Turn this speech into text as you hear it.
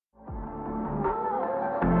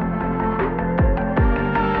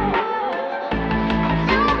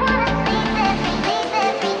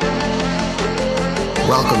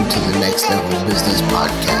Welcome to the Next Level Business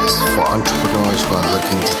Podcast for entrepreneurs who are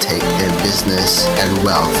looking to take their business and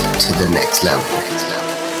wealth to the next level.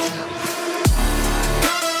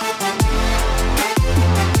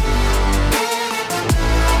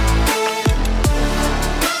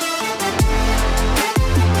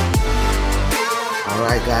 All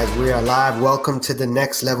right, guys, we are live. Welcome to the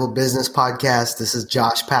Next Level Business Podcast. This is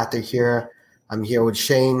Josh Pather here. I'm here with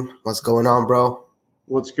Shane. What's going on, bro?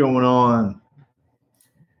 What's going on?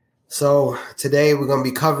 So today we're going to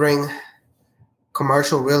be covering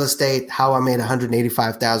commercial real estate, how I made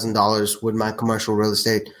 $185,000 with my commercial real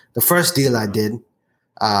estate. The first deal I did,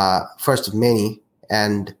 first of many,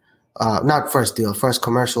 and first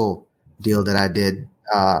commercial deal that I did,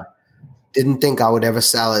 didn't think I would ever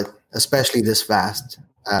sell it, especially this fast,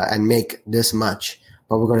 and make this much.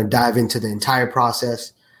 But we're going to dive into the entire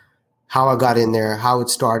process, how I got in there, how it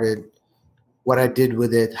started, what I did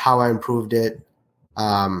with it, how I improved it,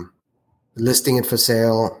 listing it for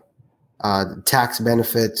sale, tax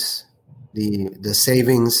benefits, the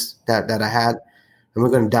savings that I had, and we're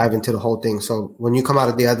going to dive into the whole thing. So when you come out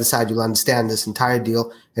of the other side, you'll understand this entire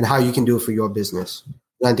deal and how you can do it for your business.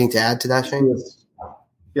 Anything to add to that, Shane? Yes.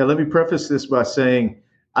 Yeah, let me preface this by saying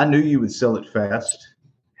I knew you would sell it fast.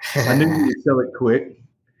 I knew you would sell it quick.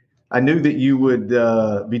 I knew that you would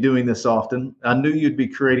be doing this often. I knew you'd be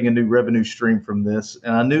creating a new revenue stream from this,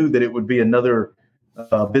 and I knew that it would be another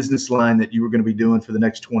business line that you were going to be doing for the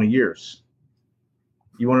next 20 years.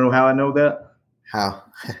 You want to know how I know that? How?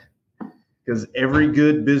 Because every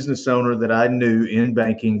good business owner that I knew in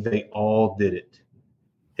banking, they all did it.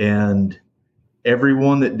 And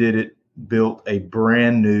everyone that did it built a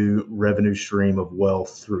brand new revenue stream of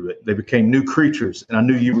wealth through it. They became new creatures, and I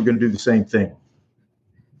knew you were going to do the same thing.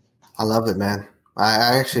 I love it, man.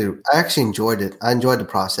 I actually enjoyed it. I enjoyed the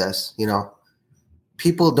process, you know.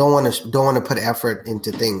 People don't want to put effort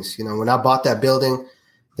into things. You know, when I bought that building,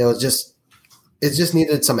 it just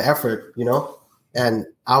needed some effort, you know, and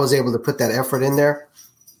I was able to put that effort in there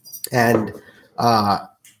and,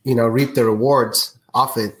 reap the rewards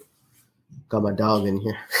off it. Got my dog in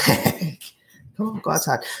here. Come on, go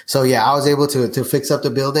outside. So yeah, I was able to fix up the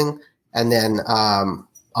building, and then I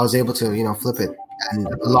was able to, flip it, and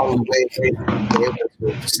along the way, I was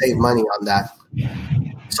able to save money on that.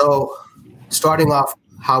 So starting off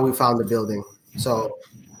how we found the building. So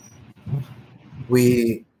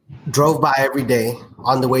we drove by every day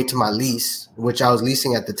on the way to my lease, which I was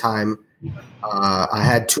leasing at the time. I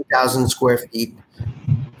had 2,000 square feet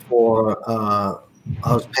for, I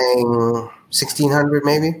was paying $1,600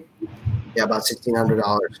 maybe. Yeah, about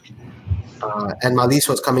 $1,600. And my lease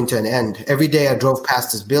was coming to an end. Every day I drove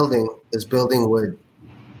past this building would,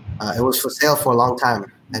 it was for sale for a long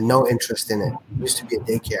time and no interest in it. It used to be a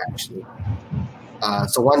daycare actually.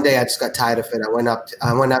 So one day I just got tired of it. I went up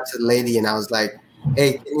to the lady and I was like,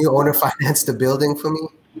 "Hey, can you owner finance the building for me?"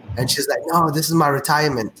 And she's like, "No, this is my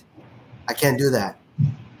retirement. I can't do that."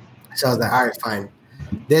 So I was like, "All right, fine."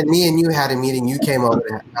 Then me and you had a meeting. You came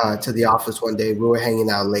over to the office one day. We were hanging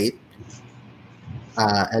out late.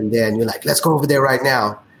 And then you're like, "Let's go over there right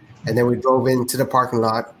now." And then we drove into the parking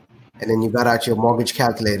lot. And then you got out your mortgage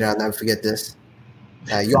calculator. I'll never forget this.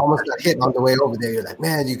 You almost got hit on the way over there. You're like,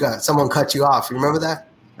 "Man, someone cut you off." You remember that?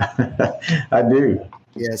 I do.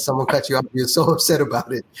 Yeah, someone cut you off. You're so upset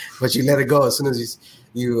about it, but you let it go as soon as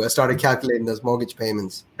you started calculating those mortgage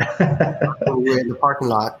payments. We were in the parking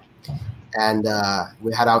lot, and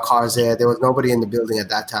we had our cars there. There was nobody in the building at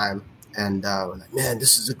that time, and we're like, "Man,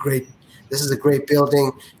 this is a great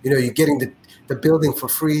building. You're getting the building for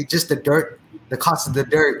free. Just the dirt, the cost of the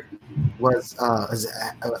dirt was, I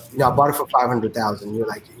bought it for $500,000. You're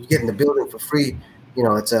like, you're getting the building for free.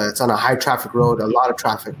 It's on a high traffic road, a lot of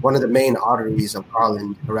traffic. One of the main arteries of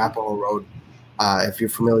Garland, Arapahoe Road, if you're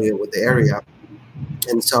familiar with the area.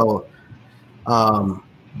 And so,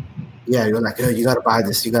 you're like, "Oh, you got to buy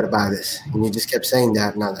this. You got to buy this." And you just kept saying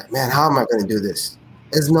that. And I was like, "Man, how am I going to do this?"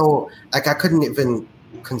 I couldn't even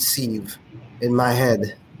conceive in my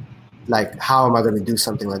head, like, how am I going to do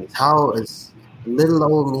something like this? How is little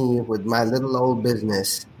old me with my little old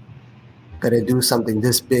business going to do something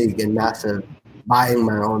this big and massive, buying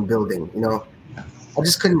my own building? I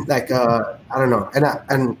just couldn't, I don't know.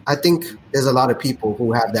 And I think there's a lot of people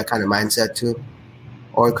who have that kind of mindset too,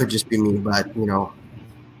 or it could just be me. But, when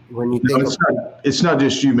you think it's not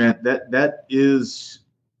just you, man. That's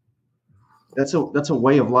a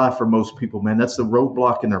way of life for most people, man. That's the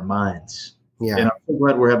roadblock in their minds. Yeah. And I'm so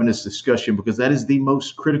glad we're having this discussion because that is the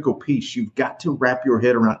most critical piece. You've got to wrap your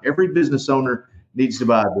head around. Every business owner needs to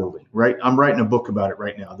buy a building, right? I'm writing a book about it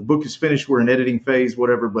right now. The book is finished. We're in editing phase,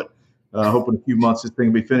 whatever, but I hope in a few months this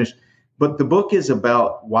thing will be finished. But the book is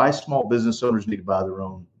about why small business owners need to buy their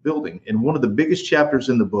own building. And one of the biggest chapters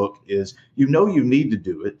in the book is, you need to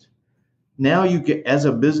do it. Now you get, as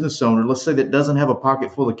a business owner, let's say that doesn't have a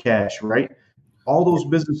pocket full of cash, right? All those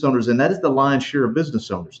business owners, and that is the lion's share of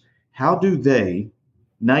business owners. How do they,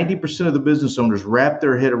 90% of the business owners, wrap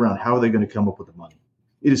their head around how are they going to come up with the money?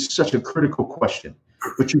 It is such a critical question,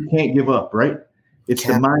 but you can't give up, right? It's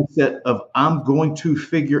the mindset of, I'm going to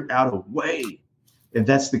figure out a way. And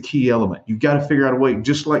that's the key element. You've got to figure out a way,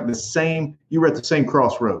 just like you were at the same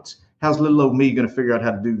crossroads. How's little old me going to figure out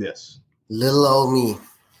how to do this? Little old me.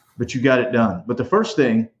 But you got it done. But the first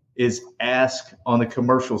thing is ask on the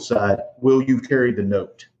commercial side, will you carry the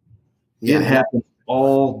note? Yeah. It happens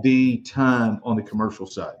all the time on the commercial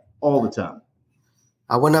side, all the time.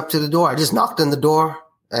 I went up to the door. I just knocked on the door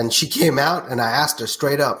and she came out and I asked her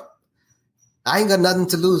straight up, I ain't got nothing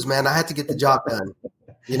to lose, man. I had to get the job done,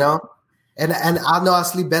 And I know I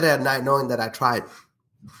sleep better at night knowing that I tried.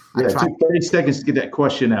 Yeah, it took 30 seconds to get that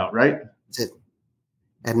question out, right? That's it.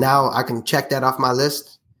 And now I can check that off my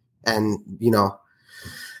list and,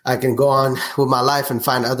 I can go on with my life and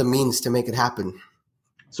find other means to make it happen.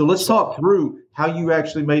 So let's talk through how you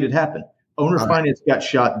actually made it happen. Owner finance got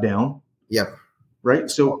shot down. Yep. Right?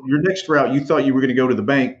 So your next route, you thought you were going to go to the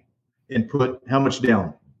bank and put how much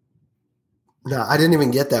down? No, I didn't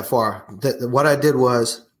even get that far. What I did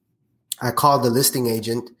was I called the listing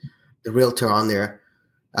agent, the realtor on there.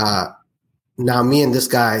 Now me and this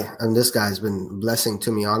guy's been a blessing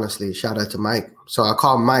to me, honestly. Shout out to Mike. So I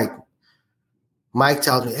called Mike. Mike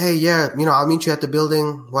tells me, hey, yeah, I'll meet you at the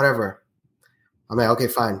building, whatever. I'm like, okay,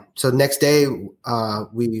 fine. So next day, I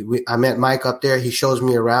met Mike up there. He shows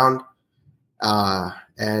me around.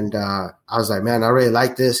 And I was like, man, I really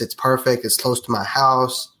like this. It's perfect. It's close to my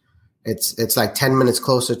house. It's like 10 minutes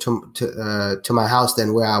closer to my house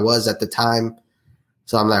than where I was at the time.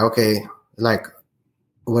 So I'm like, okay, like,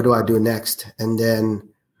 what do I do next? And then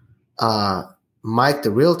Mike, the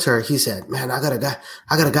realtor, he said, man, I got a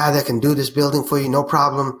guy that can do this building for you, no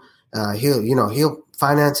problem. He'll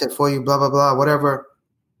finance it for you, blah, blah, blah, whatever.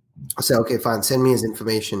 I said, okay, fine, send me his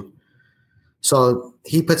information. So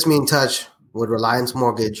he puts me in touch with Reliance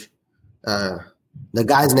Mortgage. The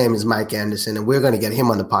guy's name is Mike Anderson, and we're going to get him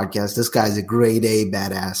on the podcast. This guy's a grade A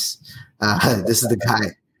badass. This is the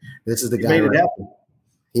guy.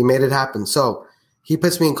 He made it happen. So he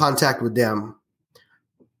puts me in contact with them.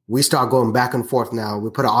 We start going back and forth now. We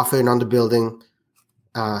put an offer in on the building.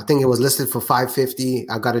 I think it was listed for $550,000.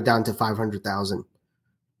 I got it down to $500,000.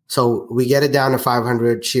 So we get it down to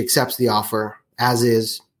 $500,000. She accepts the offer as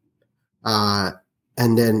is.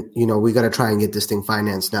 And then, we got to try and get this thing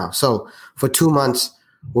financed now. So for 2 months,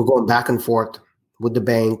 we're going back and forth with the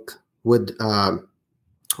bank, with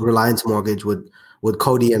Reliance Mortgage, with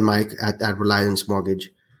Cody and Mike at Reliance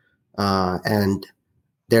Mortgage. And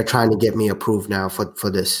they're trying to get me approved now for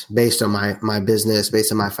this based on my business,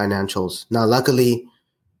 based on my financials. Now, luckily,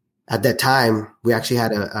 at that time, we actually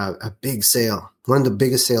had a big sale, one of the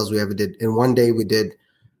biggest sales we ever did. In one day, we did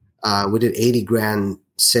 $80,000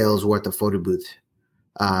 sales worth of photo booth.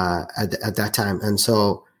 At that time. And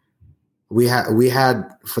so we had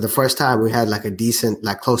for the first time, we had like a decent,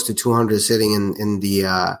 like close to 200 sitting in the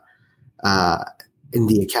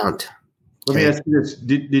account. Let me ask you this.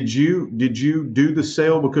 Did you do the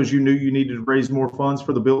sale because you knew you needed to raise more funds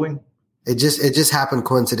for the building? It just happened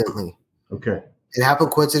coincidentally. Okay. It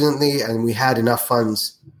happened coincidentally, and we had enough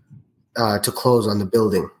funds to close on the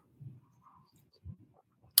building.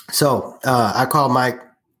 So I called Mike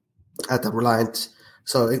at the Reliance.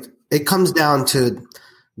 So it comes down to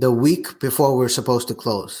the week before we're supposed to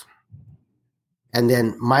close. And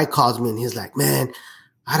then Mike calls me and he's like, man,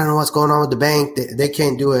 I don't know what's going on with the bank. They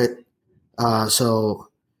can't do it. So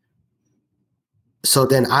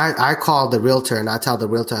then I called the realtor and I tell the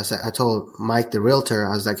realtor, I told Mike, the realtor, I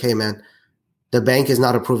was like, hey man, the bank is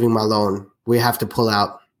not approving my loan. We have to pull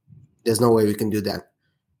out. There's no way we can do that.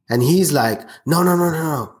 And he's like,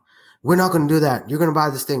 no. We're not going to do that. You're going to buy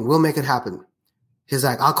this thing. We'll make it happen. He's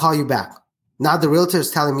like, I'll call you back. Now the realtor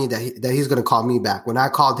is telling me that he's going to call me back when I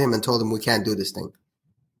called him and told him we can't do this thing.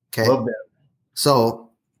 Okay. Love that. So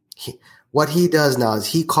what he does now is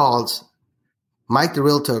he calls Mike, the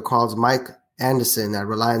realtor, calls Mike Anderson at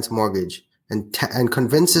Reliance Mortgage and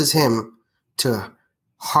convinces him to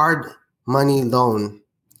hard money loan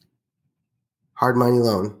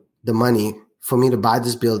the money for me to buy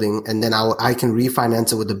this building. And then I can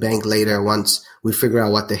refinance it with the bank later once we figure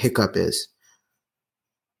out what the hiccup is.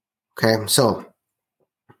 Okay, so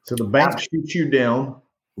the bank shoots you down.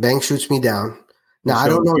 Bank shoots me down. Now, I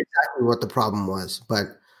don't know exactly what the problem was, but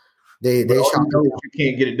But all shop you know is you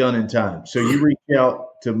can't get it done in time. So you reach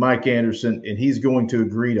out to Mike Anderson, and he's going to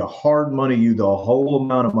agree to hard money you the whole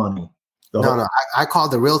amount of money. No. I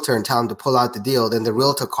called the realtor and tell him to pull out the deal. Then the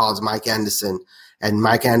realtor calls Mike Anderson, and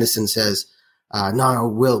Mike Anderson says, "No,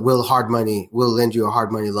 we'll lend you a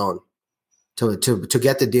hard money loan to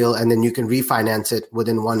get the deal, and then you can refinance it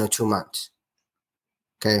within 1 or 2 months."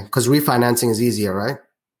 Okay, because refinancing is easier, right?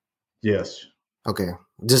 Yes. Okay,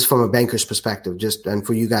 just from a banker's perspective, and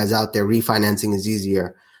for you guys out there, refinancing is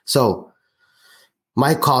easier. So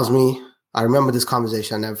Mike calls me. I remember this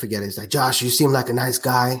conversation. I'll never forget it. He's like, "Josh, you seem like a nice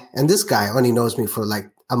guy." And this guy only knows me for like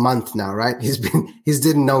a month now, right? He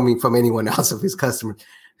didn't know me from anyone else of his customers.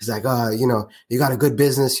 He's like, you got a good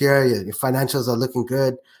business here. Your financials are looking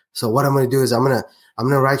good. So what I'm going to do is I'm going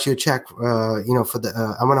to write you a check, I'm going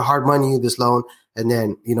to hard money you this loan. And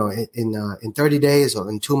then, in 30 days or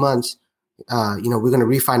in 2 months, we're going to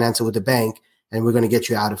refinance it with the bank and we're going to get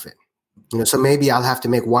you out of it. So maybe I'll have to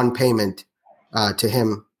make one payment to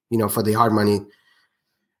him, for the hard money.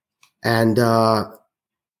 And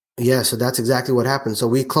so that's exactly what happened. So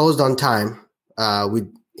we closed on time.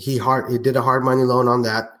 He did a hard money loan on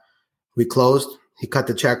that. We closed. He cut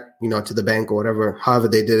the check, to the bank or whatever, however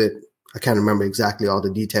they did it. I can't remember exactly all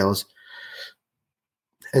the details.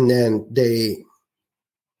 And then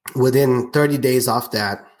within 30 days off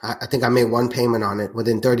that, I think I made one payment on it.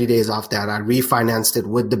 Within 30 days off that, I refinanced it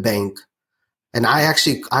with the bank. And I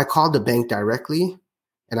called the bank directly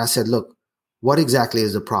and I said, "Look, what exactly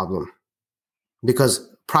is the problem?" Because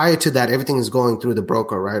prior to that, everything is going through the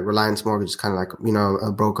broker, right? Reliance Mortgage is kind of like,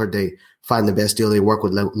 a broker. They find the best deal. They work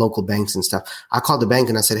with local banks and stuff. I called the bank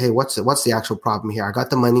and I said, "Hey, what's the actual problem here? I got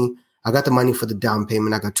the money. I got the money for the down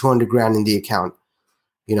payment. I got $200,000 in the account.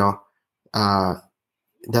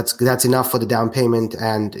 That's enough for the down payment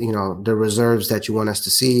and, the reserves that you want us to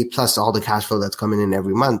see, plus all the cash flow that's coming in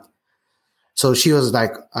every month." So she was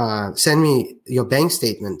like, "Send me your bank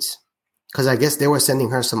statements." Because I guess they were sending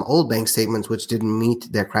her some old bank statements which didn't meet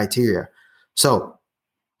their criteria. So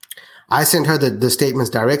I sent her the statements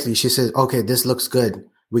directly. She says, "Okay, this looks good.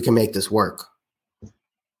 We can make this work."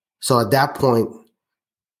 So at that point,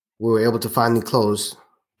 we were able to finally close.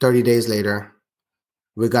 30 days later,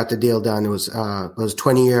 we got the deal done. It was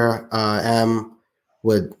 20-year M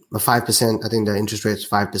with a 5%. I think the interest rate is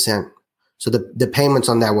 5%. So the payments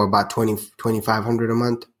on that were about $2,500 a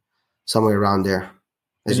month, somewhere around there.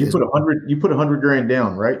 And you put $100,000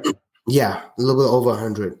 down, right? Yeah, a little bit over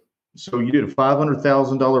 100. So you did a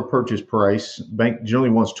 $500,000 purchase price. Bank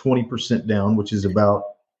generally wants 20% down, which is about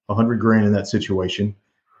 $100,000 in that situation,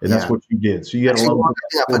 and that's what you did. So you had a loan.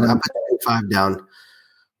 I put 25 down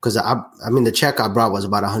because the check I brought was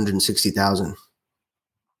about $160,000.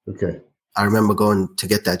 Okay. I remember going to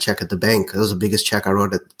get that check at the bank. It was the biggest check I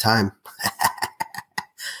wrote at the time.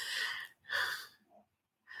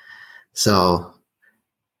 So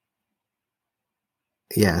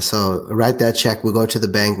write that check. We go to the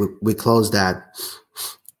bank. We close that.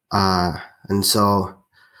 And so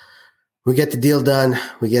we get the deal done.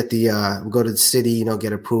 We get we go to the city,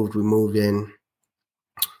 get approved. We move in.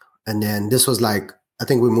 And then this was I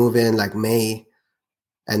think we move in May.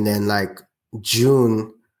 And then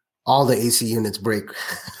June, all the AC units break.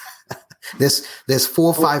 There's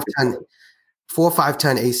 4 or 5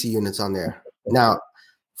 ton AC units on there. Now,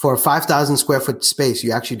 for a 5,000 square foot space,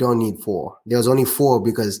 you actually don't need 4. There was only 4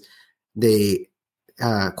 because they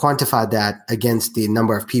quantified that against the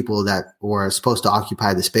number of people that were supposed to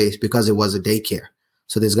occupy the space because it was a daycare.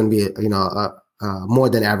 So there's going to be a more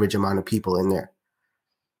than average amount of people in there.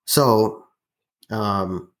 So,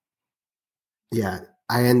 I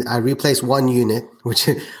replaced one unit, which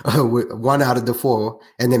one out of the 4,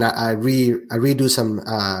 and then I redo some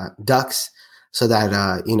ducts so that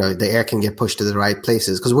the air can get pushed to the right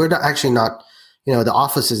places. Because we're actually not, the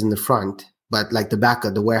office is in the front, but the back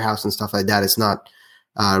of the warehouse and stuff like that is not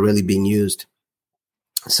really being used.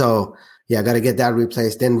 So I got to get that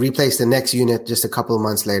replaced. Then replace the next unit just a couple of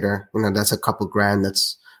months later. That's a couple grand.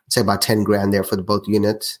 That's I'd say about $10,000 there for both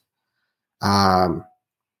units. And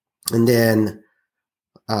then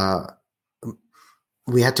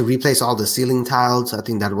we had to replace all the ceiling tiles. I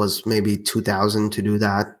think that was maybe $2,000 to do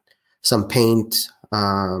that. Some paint,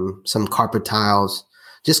 some carpet tiles,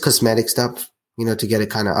 just cosmetic stuff, to get it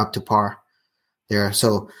kind of up to par there.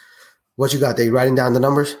 So what you got there? You writing down the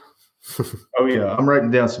numbers? Oh, yeah. I'm writing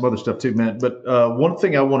down some other stuff too, man. But one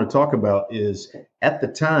thing I want to talk about is at the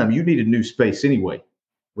time you needed new space anyway,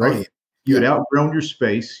 right? Oh, yeah. You had outgrown your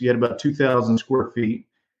space. You had about 2,000 square feet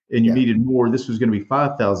and you needed more. This was going to be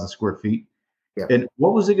 5,000 square feet. Yeah. And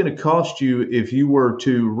what was it going to cost you if you were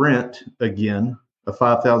to rent again a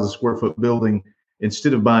 5,000 square foot building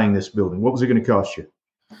instead of buying this building? What was it going to cost you?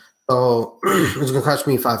 So it was going to cost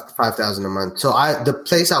me $5,000 a month. So the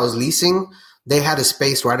place I was leasing, they had a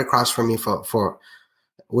space right across from me for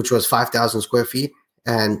which was 5,000 square feet,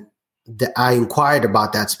 and I inquired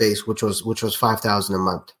about that space, which was $5,000 a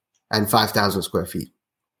month and 5,000 square feet.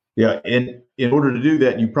 Yeah, and in order to do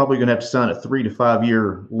that, you're probably going to have to sign a 3 to 5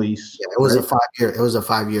 year lease. Yeah, it was a 5 year. It was a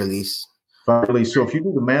 5-year lease. 5-year lease. So if you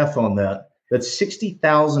do the math on that, that's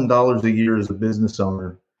 $60,000 a year as a business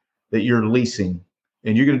owner that you're leasing,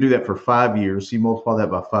 and you're going to do that for 5 years. So you multiply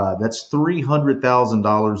that by 5. That's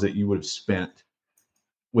 $300,000 that you would have spent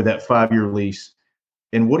with that 5-year lease.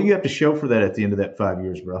 And what do you have to show for that at the end of that 5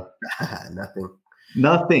 years, bro? Nothing.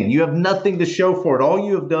 Nothing. You have nothing to show for it. All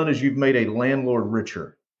you have done is you've made a landlord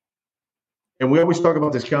richer. And we always talk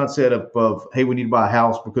about this concept of, hey, we need to buy a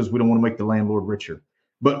house because we don't want to make the landlord richer.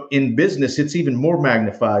 But in business, it's even more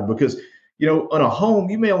magnified because, on a home,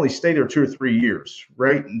 you may only stay there 2 or 3 years,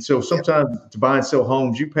 right? And so sometimes to buy and sell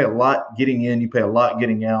homes, you pay a lot getting in, you pay a lot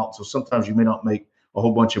getting out. So sometimes you may not make a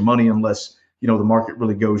whole bunch of money unless, the market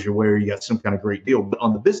really goes your way or you got some kind of great deal. But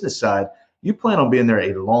on the business side, you plan on being there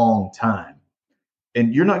a long time.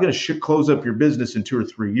 And you're not going to close up your business in 2 or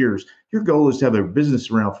 3 years. Your goal is to have a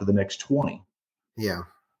business around for the next 20. Yeah.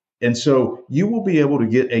 And so you will be able to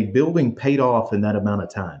get a building paid off in that amount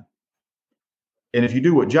of time. And if you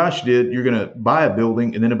do what Josh did, you're going to buy a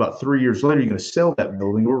building, and then about 3 years later, you're going to sell that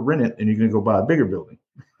building or rent it, and you're going to go buy a bigger building.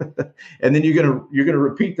 And then you're going to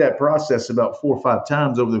repeat that process about 4 or 5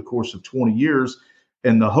 times over the course of 20 years.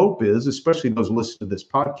 And the hope is, especially those listening to this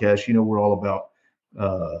podcast, we're all about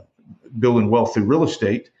building wealth through real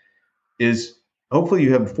estate, is hopefully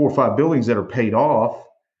you have 4 or 5 buildings that are paid off,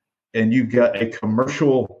 and you've got a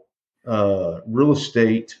commercial real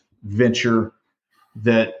estate venture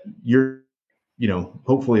that you're,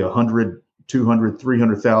 hopefully 100, 200,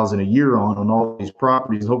 300,000 a year on all these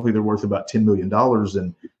properties. Hopefully they're worth about $10 million,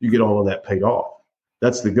 and you get all of that paid off.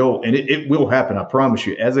 That's the goal. And it will happen. I promise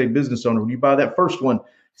you, as a business owner, when you buy that first one,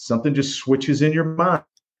 something just switches in your mind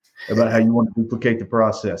about how you want to duplicate the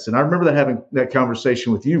process. And I remember having that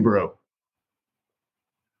conversation with you, bro.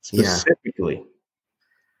 Specifically.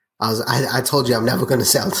 Yeah. I told you I'm never going to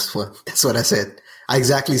sell this one. That's what I said. I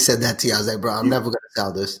exactly said that to you. I was like, bro, I'm never going to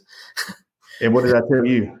sell this. And what did I tell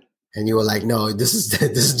you? And you were like, no, this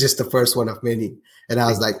is just the first one of many. And I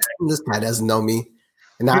was like, this guy doesn't know me.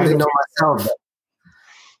 And I didn't know myself.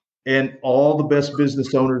 And all the best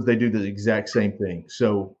business owners, they do the exact same thing.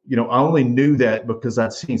 So, I only knew that because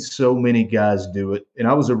I'd seen so many guys do it. And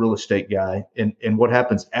I was a real estate guy. And what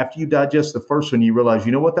happens after you digest the first one, you realize,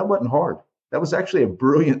 what, that wasn't hard. That was actually a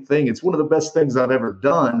brilliant thing. It's one of the best things I've ever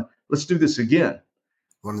done. Let's do this again.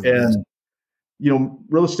 And,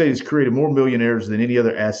 real estate has created more millionaires than any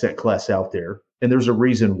other asset class out there. And there's a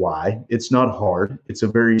reason why. It's not hard. It's a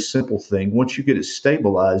very simple thing. Once you get it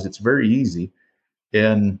stabilized, it's very easy.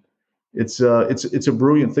 And it's a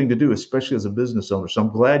brilliant thing to do, especially as a business owner. So I'm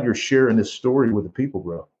glad you're sharing this story with the people,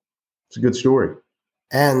 bro. It's a good story.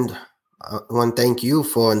 And I want to thank you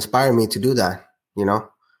for inspiring me to do that.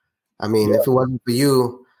 If it wasn't for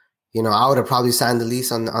you, I would have probably signed the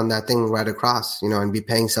lease on that thing right across, and be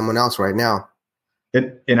paying someone else right now.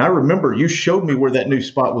 And I remember you showed me where that new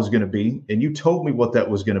spot was going to be, and you told me what that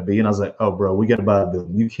was going to be. And I was like, oh, bro, we got to buy a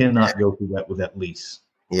building. You cannot go through that with that lease.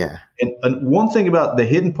 Yeah. And one thing about the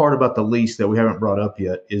hidden part about the lease that we haven't brought up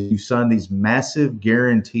yet is you sign these massive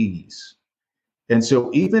guarantees. And so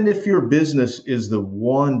even if your business is the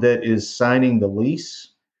one that is signing the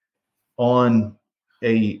lease on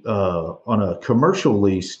a commercial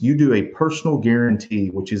lease, you do a personal guarantee,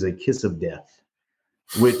 which is a kiss of death,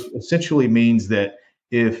 which essentially means that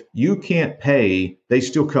if you can't pay, they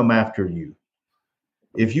still come after you.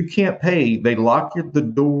 If you can't pay, they lock the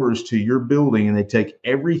doors to your building and they take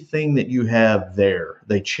everything that you have there.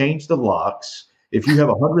 They change the locks. If you have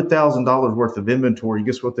 $100,000 worth of inventory,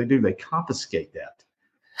 guess what they do? They confiscate that.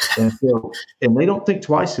 And they don't think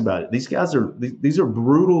twice about it. These are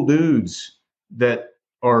brutal dudes that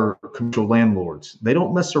are commercial landlords. They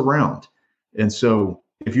don't mess around. And so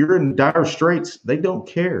if you're in dire straits, they don't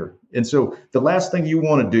care. And so the last thing you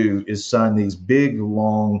want to do is sign these big,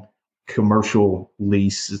 long commercial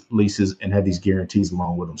leases and have these guarantees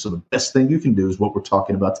along with them. So the best thing you can do is what we're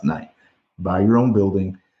talking about tonight. Buy your own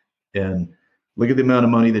building and look at the amount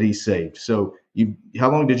of money that he saved. So how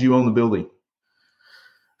long did you own the building?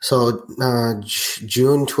 So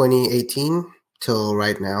June 2018 till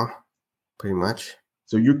right now, pretty much.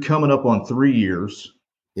 So you're coming up on 3 years.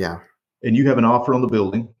 Yeah. And you have an offer on the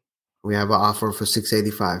building. We have an offer for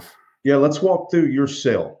 $685. Yeah, let's walk through your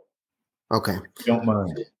sale. Okay. If you don't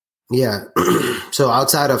mind. Yeah. So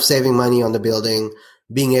outside of saving money on the building,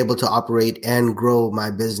 being able to operate and grow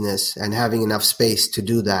my business and having enough space to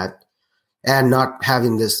do that and not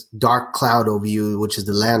having this dark cloud over you, which is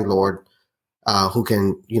the landlord, who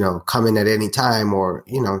can, come in at any time or,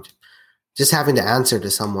 just having to answer to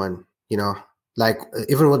someone, like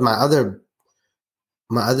even with my other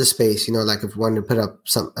space, like if we wanted to put up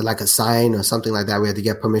some, like a sign or something like that, we had to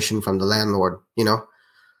get permission from the landlord,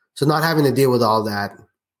 so not having to deal with all that,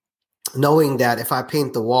 knowing that if I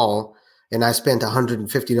paint the wall and I spent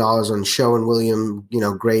 $150 on Sherwin-Williams,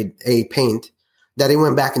 grade A paint, that it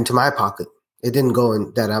went back into my pocket. It didn't go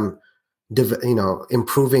in that I'm,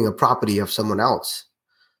 improving a property of someone else.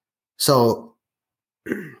 So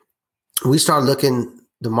we start looking,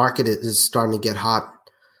 the market is starting to get hot.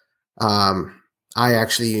 I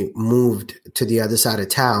actually moved to the other side of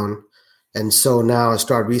town. And so now I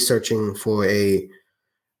start researching for a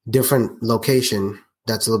different location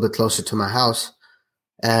that's a little bit closer to my house.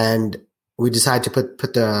 And we decided to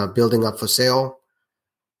put the building up for sale,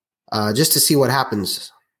 just to see what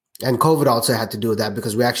happens. And COVID also had to do with that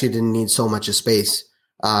because we actually didn't need so much of space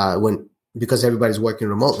because everybody's working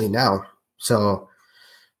remotely now. So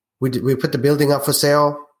we put the building up for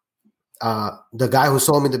sale. The guy who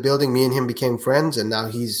sold me the building, me and him became friends, and now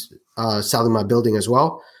he's selling my building as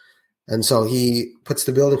well. And so he puts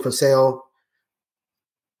the building for sale.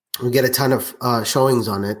 We get a ton of showings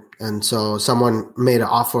on it. And so someone made an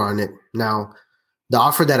offer on it. Now, the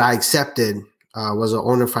offer that I accepted was an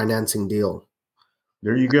owner financing deal.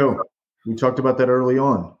 There you go. We talked about that early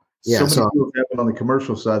on. Yeah, so many deals happen on the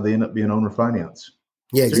commercial side, they end up being owner finance.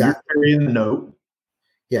 Yeah, exactly. So you're carrying the note.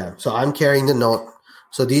 Yeah, so I'm carrying the note.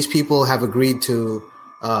 So these people have agreed to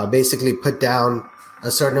basically put down a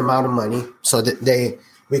certain amount of money. So that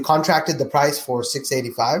we contracted the price for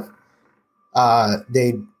 $685.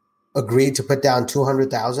 They agreed to put down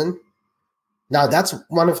 $200,000. Now that's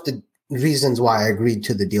one of the reasons why I agreed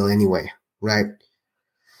to the deal anyway, right?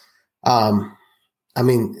 I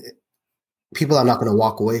mean, people are not going to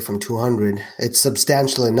walk away from 200. It's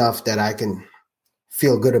substantial enough that I can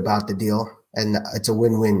feel good about the deal, and it's a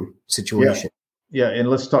win-win situation. Yeah, and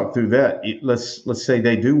let's talk through that. Let's say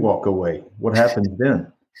they do walk away. What happens then?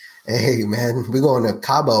 Hey, man, we're going to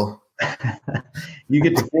Cabo. You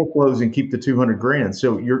get to foreclose and keep the $200,000.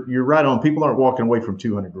 So you're right on. People aren't walking away from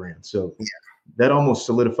 $200,000. So that almost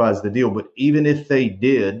solidifies the deal. But even if they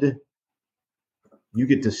did, you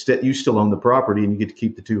get to you still own the property and you get to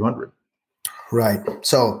keep the $200,000. Right.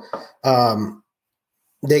 So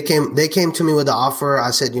they came to me with the offer.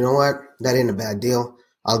 I said, you know what? That ain't a bad deal.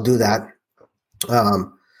 I'll do that.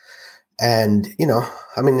 And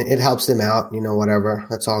I mean, it helps them out, whatever.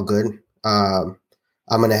 That's all good. I'm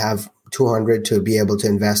going to have $200,000 to be able to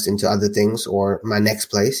invest into other things or my next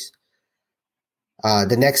place.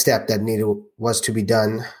 The next step that was to be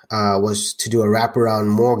done was to do a wraparound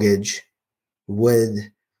mortgage with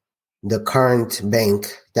the current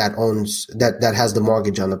bank that owns that has the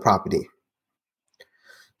mortgage on the property.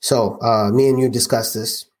 So me and you discussed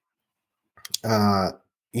this.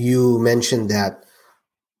 You mentioned that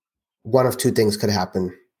one of two things could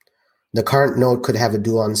happen. The current note could have a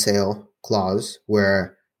due on sale clause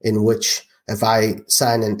in which if I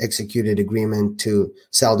sign an executed agreement to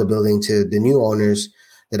sell the building to the new owners,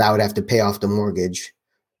 that I would have to pay off the mortgage.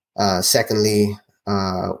 Secondly,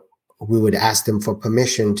 we would ask them for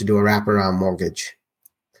permission to do a wraparound mortgage,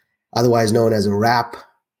 otherwise known as a wrap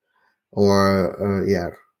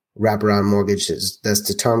wraparound mortgage. That's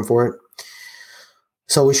the term for it.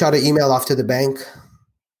 So we shot an email off to the bank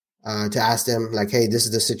to ask them, like, hey, this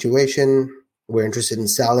is the situation. We're interested in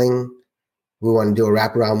selling. We want to do a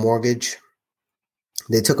wraparound mortgage.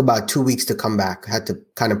 They took about 2 weeks to come back. I had to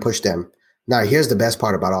kind of push them. Now, here's the best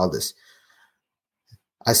part about all this.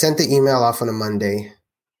 I sent the email off on a Monday.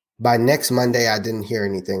 By next Monday, I didn't hear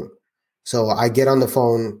anything. So I get on the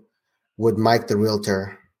phone with Mike, the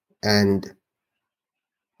realtor, and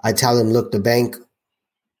I tell him, look, the bank,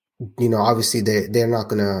 obviously they're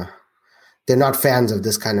not fans of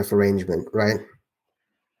this kind of arrangement, right?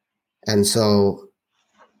 And so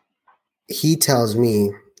he tells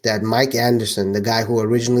me that Mike Anderson, the guy who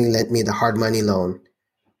originally lent me the hard money loan,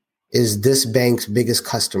 is this bank's biggest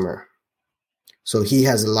customer. So he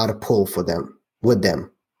has a lot of pull with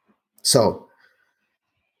them. So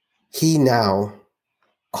he now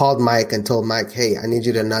called Mike and told Mike, hey, I need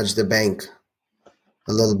you to nudge the bank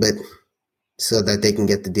a little bit so that they can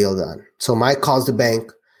get the deal done. So Mike calls the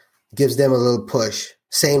bank, gives them a little push.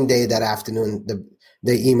 Same day, that afternoon,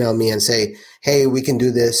 they email me and say, hey, we can do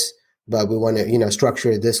this, but we want to,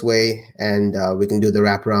 structure it this way, and we can do the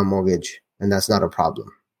wraparound mortgage, and that's not a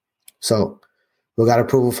problem. So We got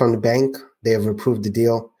approval from the bank. They have approved the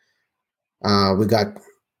deal. We got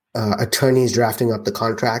attorneys drafting up the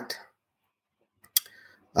contract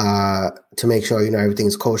to make sure,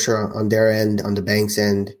 everything's kosher on their end, on the bank's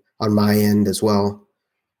end, on my end as well.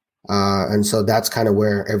 And so that's kind of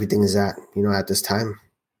where everything is at, at this time.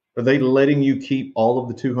 Are they letting you keep all of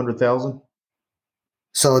the 200,000?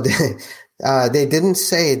 So they didn't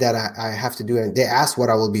say that I have to do it. They asked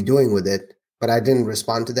what I will be doing with it, but I didn't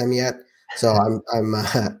respond to them yet. So I'm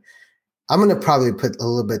going to probably put a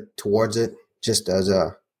little bit towards it just as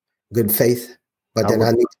a good faith. But then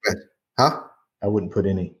I need to, I wouldn't put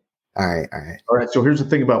any. All right. So here's the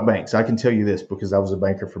thing about banks. I can tell you this because I was a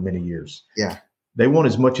banker for many years. Yeah. They want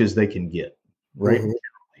as much as they can get, right?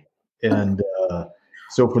 Mm-hmm. And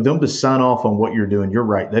so for them to sign off on what you're doing, you're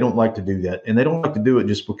right. They don't like to do that. And they don't like to do it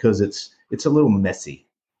just because it's a little messy.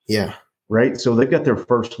 Yeah. Right. So they've got their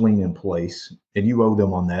first lien in place and you owe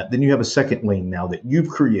them on that. Then you have a second lien now that you've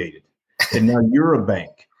created. And now you're a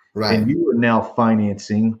bank. Right. And you are now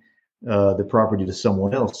financing the property to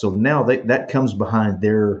someone else. So now that comes behind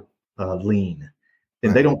their lien.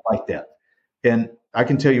 And they don't like that. And I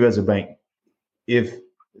can tell you as a bank, if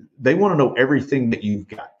they want to know everything that you've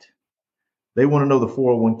got, they want to know the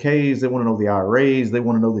 401ks, they want to know the IRAs, they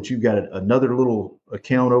want to know that you've got another little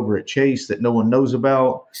account over at Chase that no one knows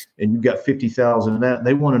about, and you've got 50,000 in that.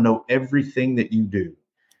 They want to know everything that you do.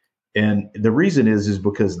 And the reason is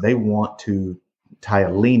because they want to tie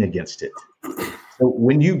a lien against it. So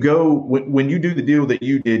when you do the deal that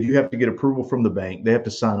you did, you have to get approval from the bank. They have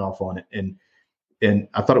to sign off on it. And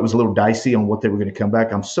I thought it was a little dicey on what they were going to come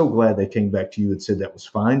back. I'm so glad they came back to you and said that was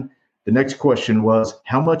fine. The next question was,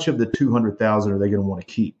 how much of the 200,000 are they going to want to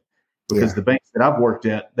keep? Because the banks that I've worked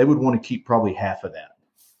at, they would want to keep probably half of that.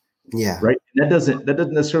 Yeah. Right. And that doesn't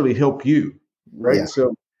necessarily help you. Right. Yeah.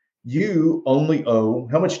 So you only owe,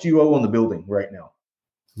 how much do you owe on the building right now?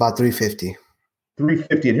 About $350.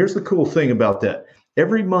 $350. And here's the cool thing about that.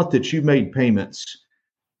 Every month that you made payments,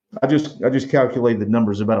 I just calculated the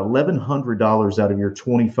numbers. About $1,100 out of your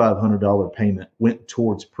 $2,500 payment went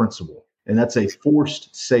towards principal, and that's a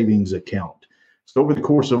forced savings account. So over the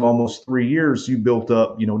course of almost 3 years, you built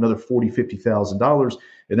up, another $50,000,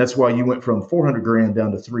 and that's why you went from $400,000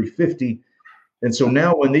 down to $350. And so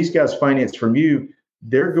now, when these guys finance from you,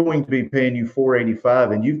 they're going to be paying you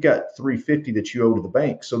 $485, and you've got $350 that you owe to the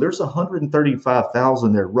bank. So there's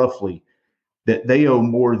 $135,000 there roughly that they owe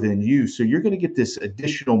more than you. So you're going to get this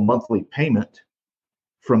additional monthly payment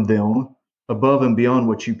from them above and beyond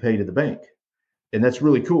what you pay to the bank. And that's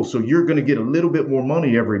really cool. So you're going to get a little bit more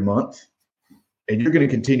money every month, and you're going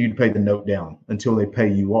to continue to pay the note down until they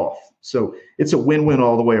pay you off. So it's a win-win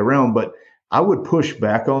all the way around. But I would push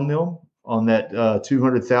back on them on that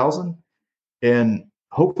 200,000, and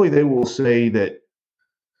hopefully they will say that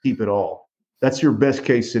keep it all. That's your best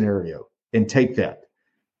case scenario, and take that.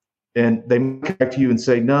 And they might come back to you and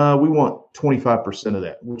say, no, we want 25% of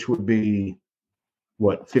that, which would be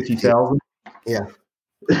what, 50,000? Yeah.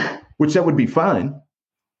 Which that would be fine.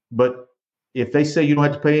 But if they say you don't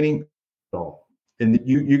have to pay any at all, and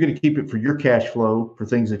you're going to keep it for your cash flow for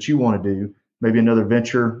things that you want to do, maybe another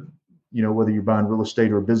venture, whether you're buying real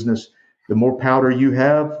estate or a business, the more powder you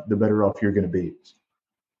have, the better off you're going to be.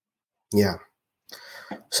 Yeah.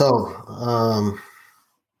 So,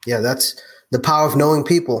 that's the power of knowing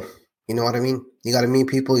people. You know what I mean? You got to meet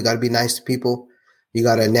people. You got to be nice to people. You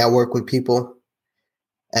got to network with people.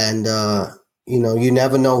 And, you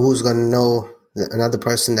never know who's going to know another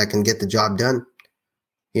person that can get the job done,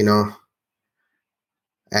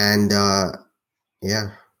 And,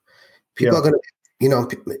 people are going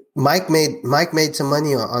to, Mike made some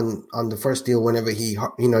money on the first deal whenever he,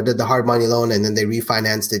 did the hard money loan, and then they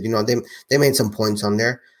refinanced it. They made some points on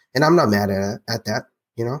there, and I'm not mad at that.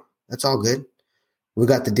 That's all good. We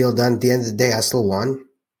got the deal done. At the end of the day, I still won,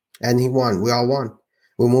 and he won. We all won.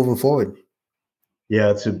 We're moving forward.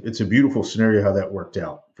 Yeah, it's a beautiful scenario how that worked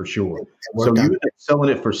out for sure. So you ended up selling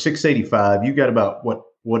it for $685. You got about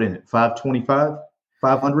what in it? 525,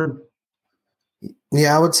 500.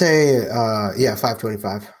 Yeah, I would say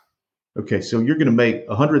 525. Okay, so you're going to make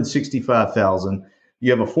 $165,000.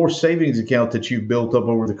 You have a forced savings account that you've built up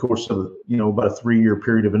over the course of about a 3-year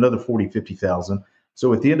period of another $50,000.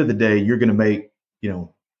 So at the end of the day, you're going to make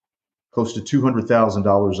close to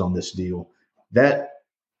 $200,000 on this deal. That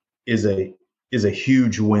is a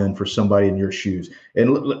huge win for somebody in your shoes.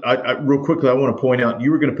 And I real quickly, I want to point out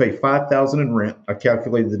you were going to pay $5,000 in rent. I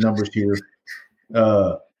calculated the numbers here.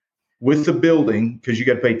 With the building, because you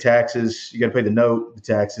got to pay taxes, you got to pay the note, the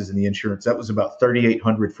taxes, and the insurance. That was about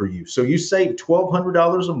 $3,800 for you. So you saved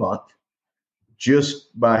 $1,200 a month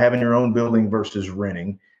just by having your own building versus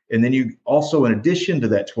renting. And then you also, in addition to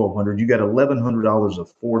that $1,200, you got $1,100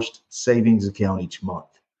 of forced savings account each month.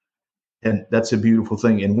 And that's a beautiful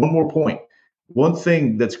thing. And one more point. One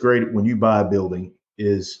thing that's great when you buy a building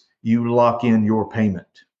is you lock in your payment.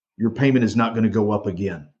 Your payment is not going to go up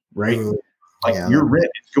again, right? Your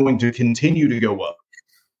rent is going to continue to go up.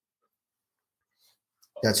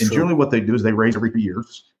 That's true. Generally what they do is they raise every 3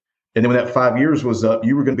 years. And then when that 5 years was up,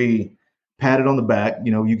 you were going to be patted on the back.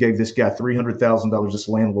 You gave this guy $300,000, this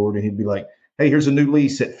landlord, and he'd be like, hey, here's a new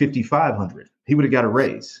lease at $5,500. He would have got a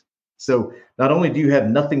raise. So not only do you have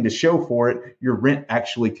nothing to show for it, your rent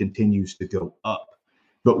actually continues to go up.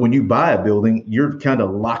 But when you buy a building, you're kind of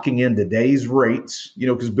locking in today's rates,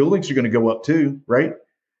 because buildings are going to go up too, right?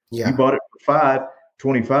 Yeah. You bought it for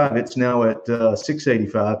 $525. It's now at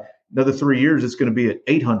 $685. Another 3 years, it's going to be at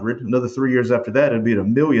 $800. Another 3 years after that, it'll be at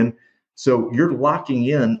 $1 million. So you're locking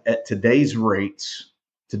in at today's rates.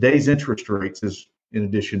 Today's interest rates is in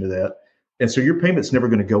addition to that. And so your payment's never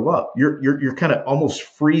going to go up. You're kind of almost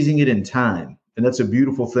freezing it in time. And that's a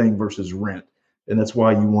beautiful thing versus rent. And that's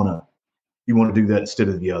why you want to do that instead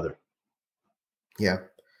of the other. Yeah.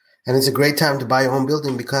 And it's a great time to buy your own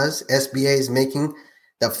building because SBA is making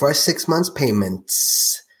the first 6 months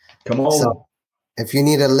payments. Come on. So if you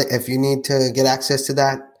need to get access to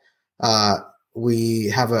that, we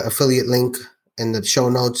have an affiliate link in the show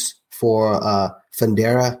notes for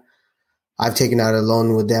Fundera. I've taken out a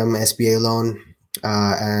loan with them, SBA loan,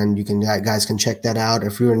 and guys can check that out.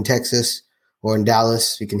 If you're in Texas or in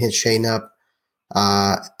Dallas, you can hit Shane up,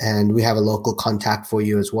 and we have a local contact for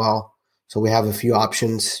you as well. So we have a few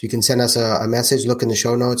options. You can send us a message. Look in the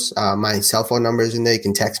show notes. My cell phone number is in there. You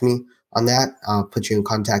can text me on that. I'll put you in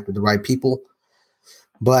contact with the right people.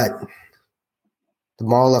 But the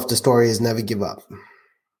moral of the story is never give up,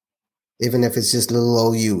 even if it's just little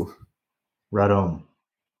old you. Right on.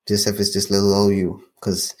 Just if it's just little old you,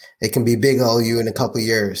 because it can be big old you in a couple of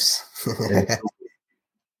years.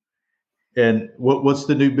 And what's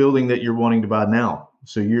the new building that you're wanting to buy now?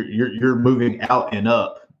 So you're moving out and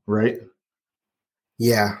up, right?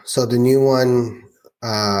 Yeah. So the new one,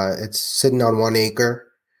 it's sitting on 1 acre.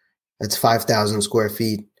 It's 5,000 square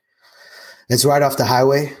feet. It's right off the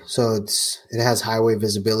highway, so it has highway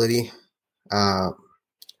visibility.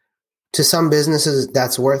 To some businesses,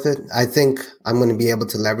 that's worth it. I think I'm going to be able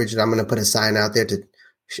to leverage it. I'm going to put a sign out there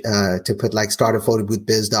to put like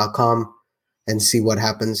startaphotobootbiz.com and see what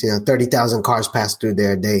happens. 30,000 cars pass through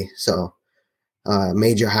there a day, so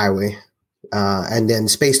major highway, and then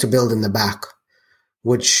space to build in the back,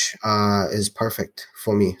 which is perfect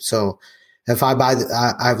for me. So if I buy,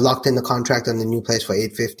 I've locked in the contract on the new place for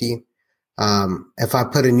 $850. If I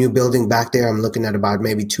put a new building back there, I'm looking at about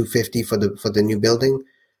maybe $250 for the new building.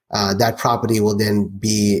 That property will then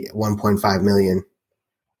be $1.5 million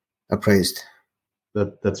appraised.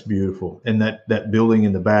 That's beautiful. And that building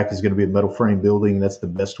in the back is going to be a metal frame building. That's the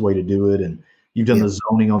best way to do it. And you've done the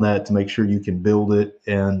zoning on that to make sure you can build it.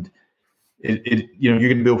 And you're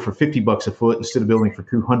going to build for $50 a foot instead of building for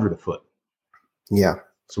 $200 a foot. Yeah.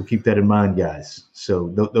 So keep that in mind, guys. So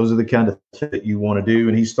those are the kind of things that you want to do.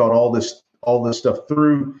 And he's thought all this stuff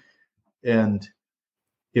through, and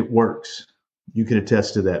it works. You can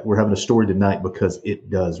attest to that. We're having a story tonight because it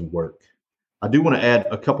does work. I do want to add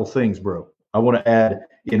a couple things, bro. I want to add,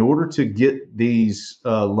 in order to get these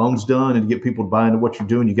loans done and get people to buy into what you're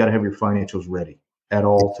doing, you got to have your financials ready at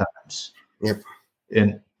all times. Yep.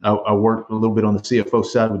 And I worked a little bit on the CFO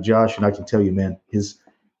side with Josh, and I can tell you, man, his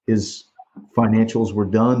financials were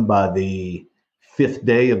done by the 5th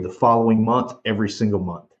day of the following month, every single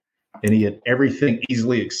month. And he had everything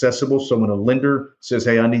easily accessible. So when a lender says,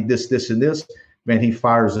 hey, I need this, this, and this, man, he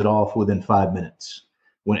fires it off within 5 minutes.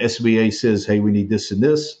 When SBA says, hey, we need this and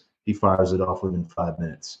this, he fires it off within 5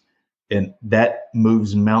 minutes. And that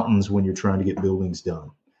moves mountains when you're trying to get buildings done.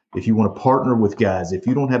 If you want to partner with guys, if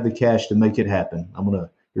you don't have the cash to make it happen,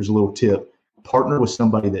 here's a little tip. Partner with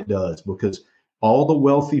somebody that does, because all the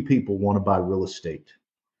wealthy people want to buy real estate,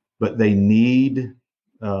 but they need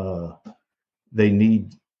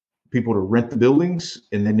people to rent the buildings,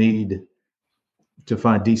 and they need to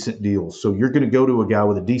find decent deals. So you're going to go to a guy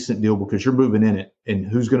with a decent deal because you're moving in it. And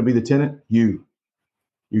who's going to be the tenant? You're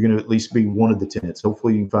going to at least be one of the tenants.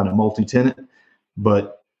 Hopefully you can find a multi-tenant,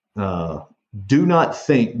 but do not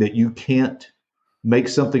think that you can't make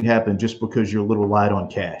something happen just because you're a little light on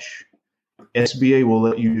cash. SBA will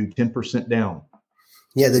let you do 10% down.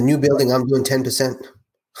 Yeah, the new building, I'm doing 10%.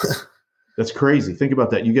 That's crazy. Think about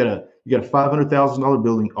that. You got a $500,000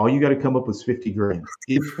 building. All you got to come up with is $50,000.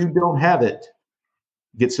 If you don't have it,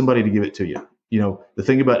 get somebody to give it to you. The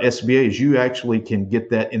thing about SBA is you actually can get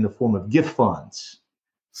that in the form of gift funds.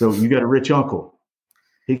 So you got a rich uncle.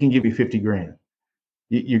 he can give you 50 grand.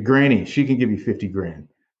 Your granny, she can give you 50 grand.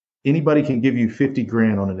 Anybody can give you 50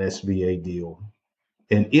 grand on an SBA deal.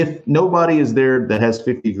 And if nobody is there that has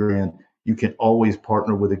 50 grand, you can always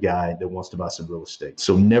partner with a guy that wants to buy some real estate.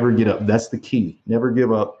 So never get up. That's the key. Never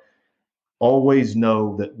give up. Always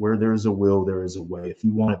know that where there is a will, there is a way. If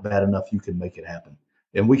you want it bad enough, you can make it happen.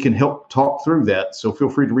 And we can help talk through that. So feel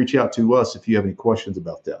free to reach out to us if you have any questions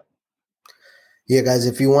about that. Yeah, guys,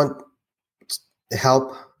 if you want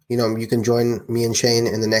help, you can join me and Shane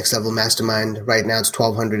in the Next Level Mastermind. Right now, it's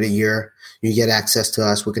 $1,200 a year. You get access to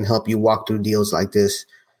us. We can help you walk through deals like this,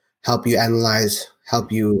 help you analyze,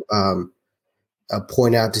 help you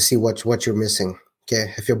point out to see what you're missing.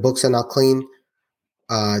 Okay, if your books are not clean,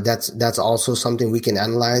 that's also something we can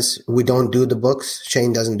analyze. We don't do the books.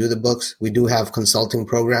 Shane doesn't do the books. We do have consulting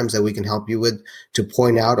programs that we can help you with to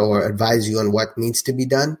point out or advise you on what needs to be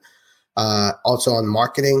done. Also on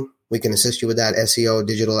marketing, we can assist you with that, SEO,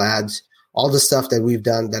 digital ads, all the stuff that we've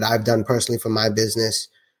done, that I've done personally for my business.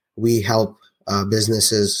 We help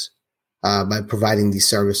businesses by providing these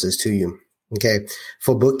services to you. Okay.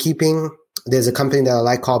 For bookkeeping, there's a company that I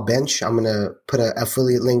like called Bench. I'm going to put an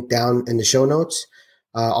affiliate link down in the show notes.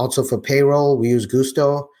 Also for payroll, we use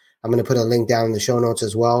Gusto. I'm going to put a link down in the show notes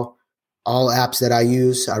as well. All apps that I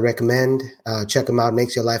use, I recommend. Check them out.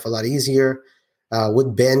 Makes your life a lot easier.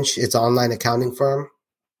 With Bench, it's an online accounting firm.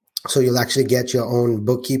 So you'll actually get your own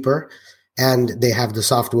bookkeeper, and they have the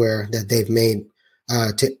software that they've made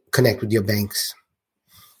to connect with your banks.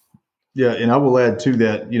 Yeah, and I will add to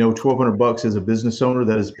that, $1,200 as a business owner,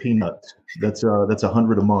 that is peanuts. That's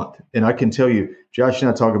 $100 a month. And I can tell you, Josh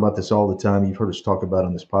and I talk about this all the time. You've heard us talk about it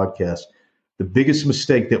on this podcast. The biggest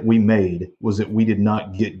mistake that we made was that we did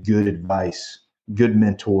not get good advice, good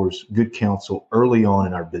mentors, good counsel early on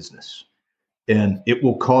in our business. And it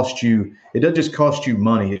will cost you, it doesn't just cost you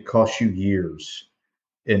money, it costs you years.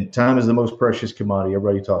 And time is the most precious commodity.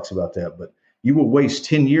 Everybody talks about that. But you will waste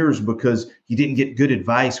 10 years because you didn't get good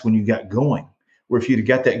advice when you got going. Where if you'd have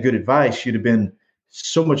got that good advice, you'd have been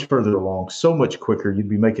so much further along, so much quicker. You'd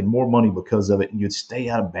be making more money because of it, and you'd stay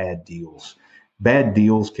out of bad deals. Bad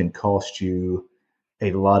deals can cost you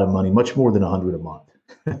a lot of money, much more than $100 a month.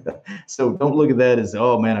 So don't look at that as,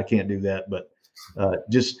 oh man, I can't do that. But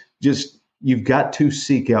just you've got to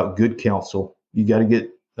seek out good counsel. You got to get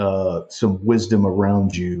some wisdom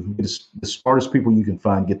around you. It's the smartest people you can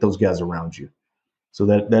find, get those guys around you. So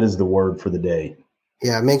that is the word for the day.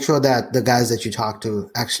 Yeah, make sure that the guys that you talk to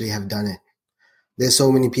actually have done it. There's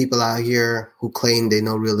so many people out here who claim they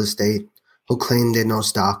know real estate, who claim they know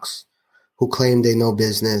stocks, who claim they know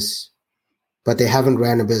business, but they haven't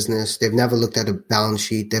ran a business. They've never looked at a balance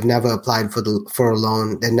sheet. They've never applied for a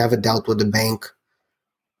loan. They've never dealt with a bank.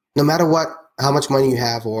 No matter how much money you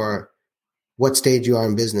have or what stage you are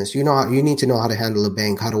in business, you need to know how to handle a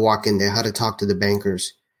bank, how to walk in there, how to talk to the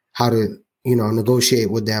bankers, how to,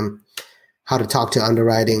 negotiate with them, how to talk to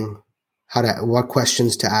underwriting, what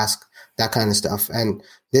questions to ask, that kind of stuff. And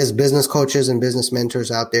there's business coaches and business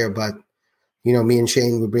mentors out there, but me and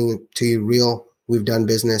Shane, we bring it to you real. We've done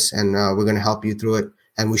business, and we're going to help you through it.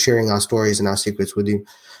 And we're sharing our stories and our secrets with you.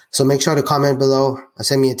 So make sure to comment below.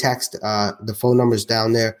 Send me a text. The phone number is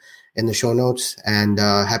down there in the show notes, and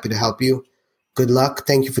happy to help you. Good luck.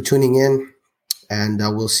 Thank you for tuning in, and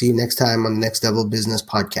we'll see you next time on the Next Level Business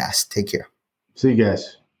Podcast. Take care. See you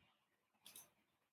guys.